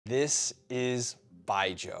This is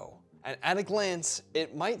Baijiu. And at a glance,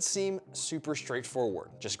 it might seem super straightforward.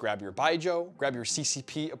 Just grab your Baijiu, grab your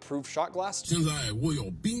CCP approved shot glass, 现在我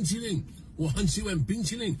有冰淇淋，我很喜欢冰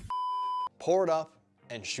淇淋。 pour it up,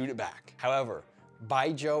 and shoot it back. However,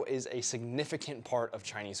 Baijiu is a significant part of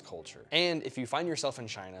Chinese culture. And if you find yourself in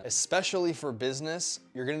China, especially for business,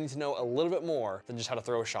 you're gonna need to know a little bit more than just how to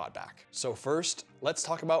throw a shot back. So first, let's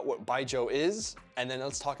talk about what Baijiu is, and then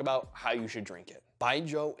let's talk about how you should drink it.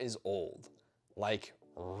 Baijiu is old, like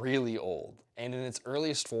really old, and in its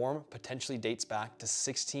earliest form potentially dates back to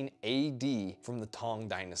 16 AD from the Tang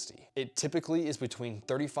Dynasty. It typically is between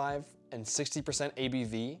 35 and 60%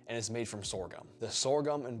 ABV and is made from sorghum. The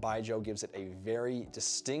sorghum in Baijiu gives it a very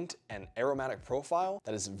distinct and aromatic profile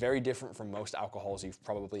that is very different from most alcohols you've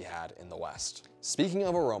probably had in the West. Speaking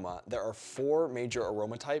of aroma, there are 4 major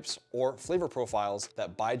aroma types or flavor profiles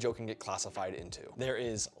that Baijiu can get classified into. There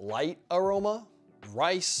is light aroma,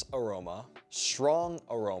 rice aroma, strong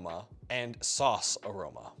aroma, and sauce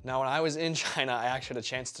aroma. Now, when I was in China, I actually had a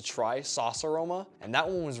chance to try sauce aroma, and that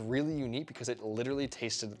one was really unique because it literally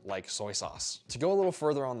tasted like soy sauce. To go a little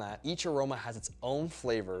further on that, each aroma has its own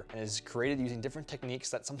flavor and is created using different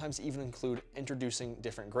techniques that sometimes even include introducing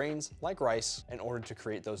different grains, like rice, in order to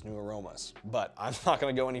create those new aromas. But I'm not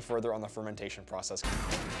gonna go any further on the fermentation process.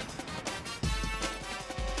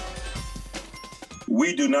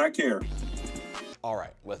 We do not care. All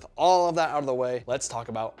right, with all of that out of the way, let's talk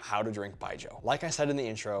about how to drink Baijiu. Like I said in the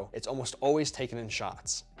intro, it's almost always taken in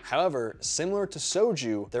shots. However, similar to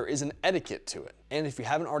soju, there is an etiquette to it. And if you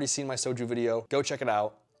haven't already seen my soju video, go check it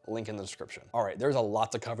out. Link in the description. All right, there's a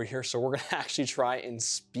lot to cover here, so we're gonna actually try and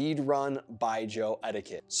speed run Baijiu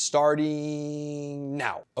etiquette, starting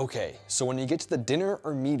now. Okay, so when you get to the dinner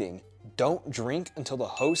or meeting, don't drink until the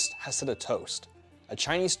host has said a toast. A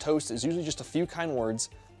Chinese toast is usually just a few kind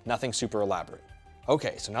words, nothing super elaborate.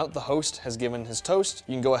 Okay, so now that the host has given his toast,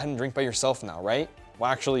 you can go ahead and drink by yourself now, right?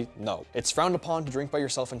 Well, actually, no. It's frowned upon to drink by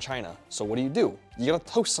yourself in China, so what do? You gotta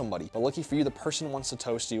toast somebody. But lucky for you, the person wants to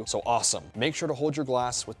toast you, so awesome. Make sure to hold your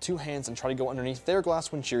glass with 2 hands and try to go underneath their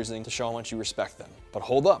glass when cheersing to show how much you respect them. But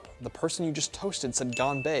hold up, the person you just toasted said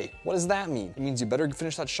ganbei. What does that mean? It means you better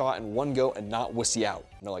finish that shot in one go and not wussy out.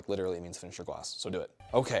 No, like literally it means finish your glass, so do it.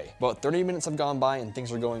 Okay, about 30 minutes have gone by and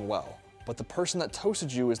things are going well. But the person that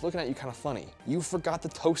toasted you is looking at you kind of funny. You forgot to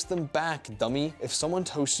toast them back, dummy. If someone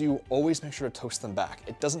toasts you, always make sure to toast them back.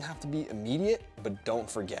 It doesn't have to be immediate, but don't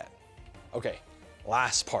forget. Okay,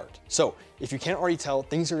 last part. So if you can't already tell,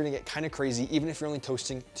 things are gonna get kind of crazy even if you're only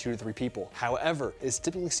toasting 2 to 3 people. However, it's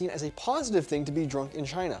typically seen as a positive thing to be drunk in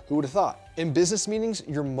China. Who would have thought? In business meetings,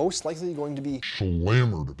 you're most likely going to be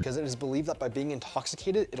slammered because it is believed that by being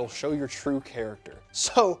intoxicated, it'll show your true character.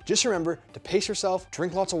 So just remember to pace yourself,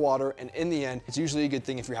 drink lots of water, and in the end, it's usually a good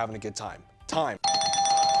thing if you're having a good time.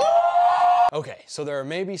 Okay, so there are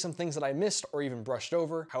maybe some things that I missed or even brushed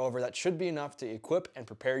over. However, that should be enough to equip and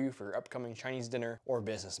prepare you for your upcoming Chinese dinner or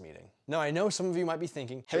business meeting. Now, I know some of you might be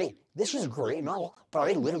thinking, Hey, this is great and all, but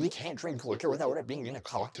I literally can't drink liquor without it being in a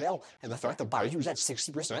cocktail, and the fact that Baijiu is at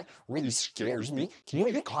 60% really scares me. Can you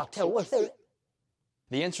make a cocktail with it?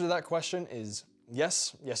 the answer to that question is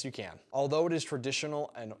yes, you can. Although it is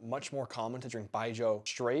traditional and much more common to drink Baijiu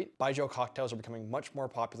straight, Baijiu cocktails are becoming much more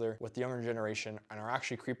popular with the younger generation and are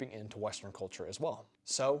actually creeping into Western culture as well.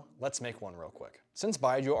 So let's make one real quick. Since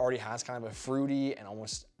Baijiu already has kind of a fruity and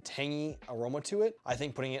almost tangy aroma to it, I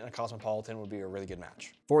think putting it in a cosmopolitan would be a really good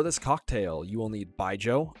match. For this cocktail, you will need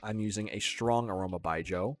Baijiu. I'm using a strong aroma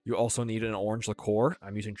Baijiu. You also need an orange liqueur.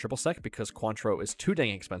 I'm using triple sec because Cointreau is too dang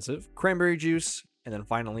expensive. Cranberry juice, and then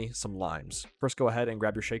finally some limes. First, go ahead and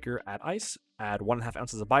grab your shaker, add ice, add 1.5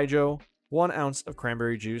 ounces of Baijiu, 1 ounce of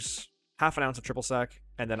cranberry juice, half an ounce of triple sec,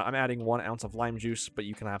 and then I'm adding 1 ounce of lime juice, but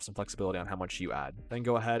you can have some flexibility on how much you add. Then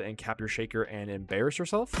go ahead and cap your shaker and embarrass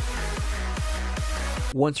yourself.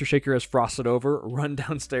 Once your shaker is frosted over, run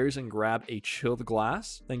downstairs and grab a chilled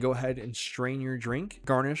glass. Then go ahead and strain your drink,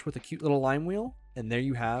 garnish with a cute little lime wheel, and there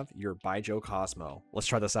you have your Baijiu Cosmo. Let's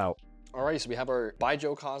try this out. All right, so we have our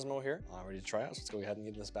Baijiu Cosmo here. Ready to try out, so let's go ahead and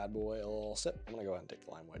give this bad boy a little sip. I'm gonna go ahead and take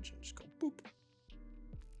the lime wedge and just go boop.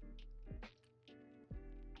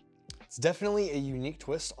 It's definitely a unique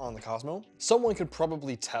twist on the Cosmo. Someone could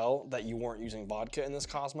probably tell that you weren't using vodka in this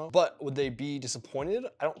Cosmo, but would they be disappointed?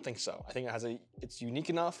 I don't think so. I think it's unique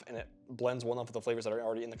enough and it blends well enough with the flavors that are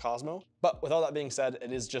already in the Cosmo. But with all that being said,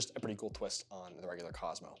 it is just a pretty cool twist on the regular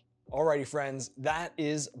Cosmo. Alrighty friends, that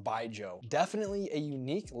is Baijiu. Definitely a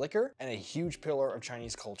unique liquor and a huge pillar of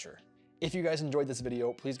Chinese culture. If you guys enjoyed this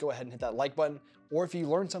video, please go ahead and hit that like button, or if you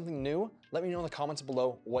learned something new, let me know in the comments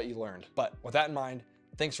below what you learned. But with that in mind,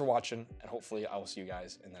 thanks for watching, and hopefully I will see you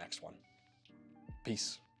guys in the next one.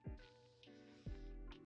 Peace.